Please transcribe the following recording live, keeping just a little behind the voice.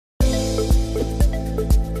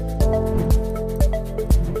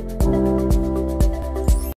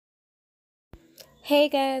Hey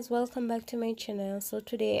guys, welcome back to my channel. So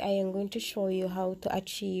today I am going to show you how to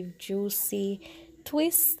achieve juicy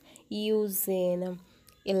twists using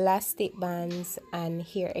elastic bands and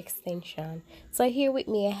hair extension. So here with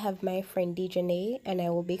me I have my friend Dejanay, and I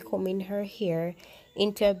will be combing her hair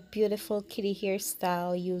into a beautiful kitty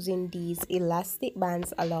hairstyle using these elastic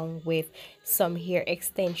bands along with some hair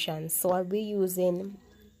extensions. So I'll be using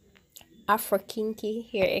Afro Kinky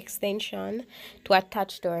hair extension to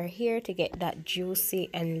attach to our hair to get that juicy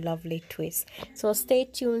and lovely twist. So stay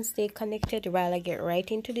tuned, stay connected while I get right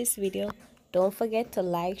into this video. Don't forget to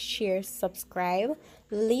like, share, subscribe,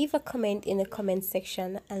 leave a comment in the comment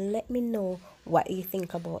section, and let me know what you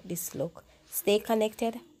think about this look. Stay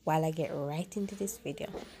connected while I get right into this video.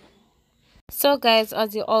 So guys,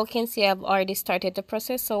 as you all can see, I've already started the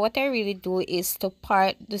process. So what I really do is to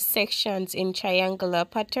part the sections in triangular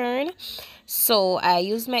pattern. So I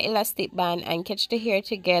use my elastic band and catch the hair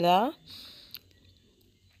together.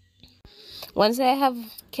 Once I have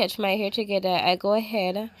catch my hair together, I go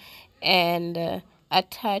ahead and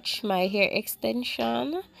attach my hair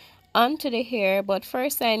extension onto the hair. But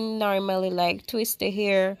first I normally like twist the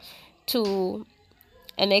hair to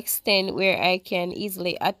an extent where I can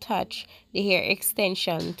easily attach the hair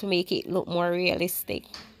extension to make it look more realistic.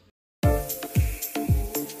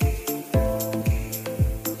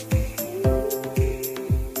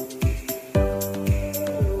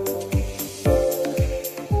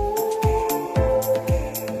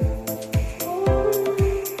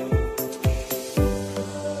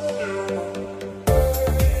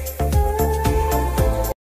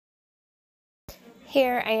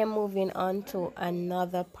 Here I am moving on to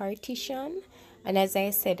another partition, and as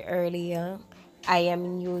I said earlier, I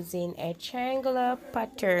am using a triangular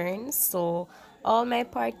pattern, so all my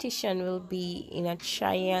partition will be in a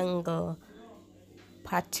triangle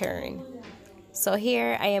pattern. So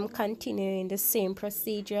here I am continuing the same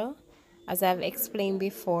procedure as I've explained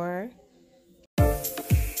before.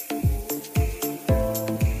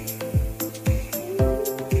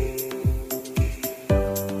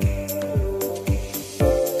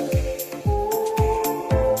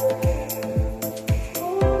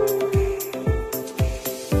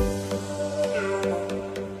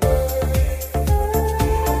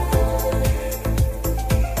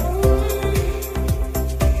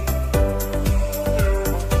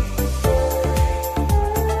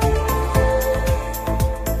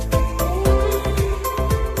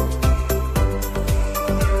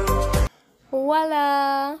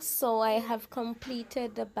 Voila! So I have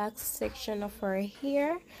completed the back section of her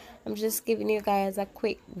hair. I'm just giving you guys a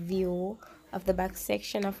quick view of the back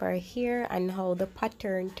section of her hair and how the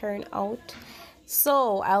pattern turned out.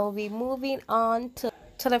 So I will be moving on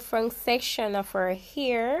to the front section of her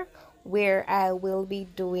hair, where I will be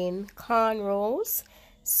doing cornrows.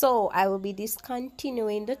 So I will be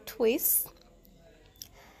discontinuing the twist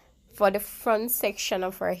for the front section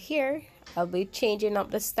of her hair. I'll be changing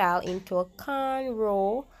up the style into a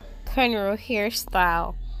cornrow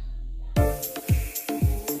hairstyle.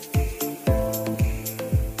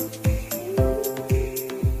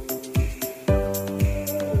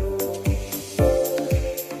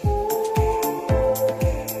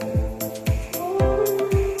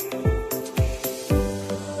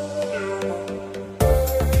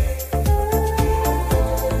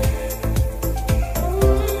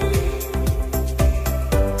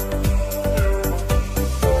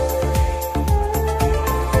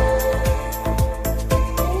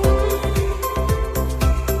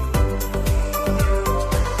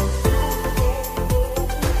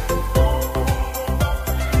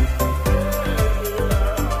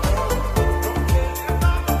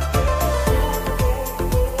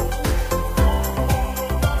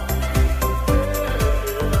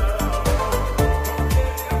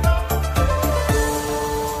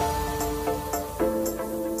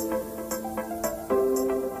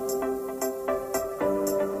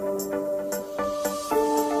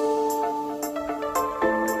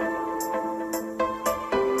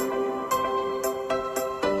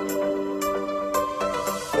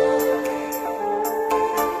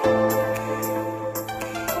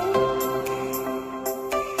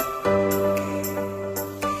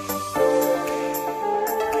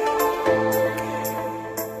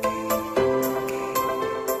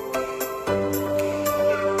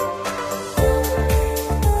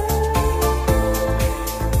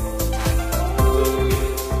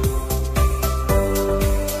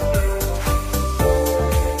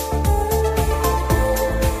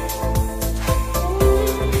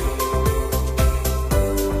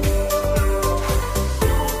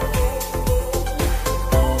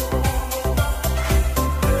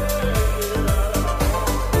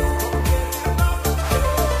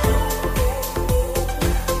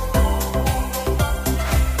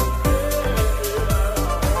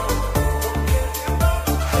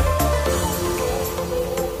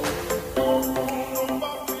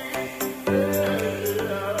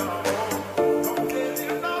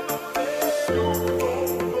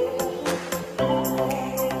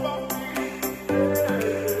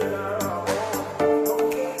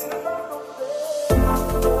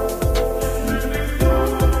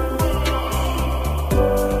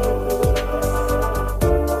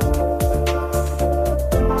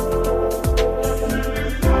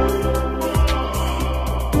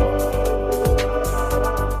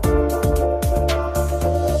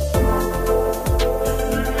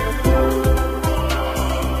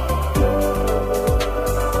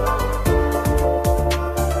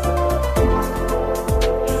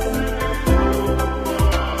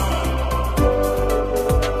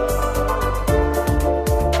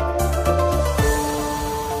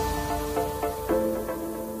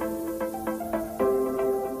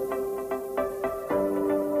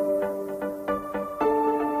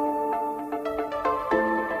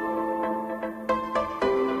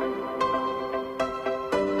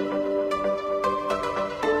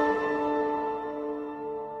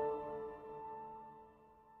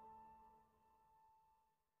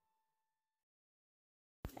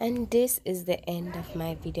 And this is the end of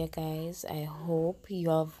my video, guys. I hope you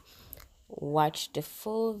have watched the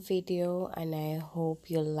full video and I hope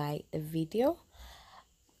you like the video.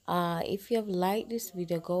 If you have liked this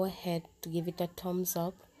video, go ahead to give it a thumbs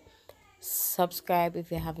up. Subscribe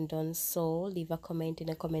if you haven't done so. Leave a comment in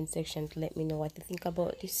the comment section to let me know what you think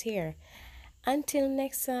about this hair. Until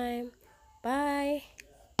next time, bye.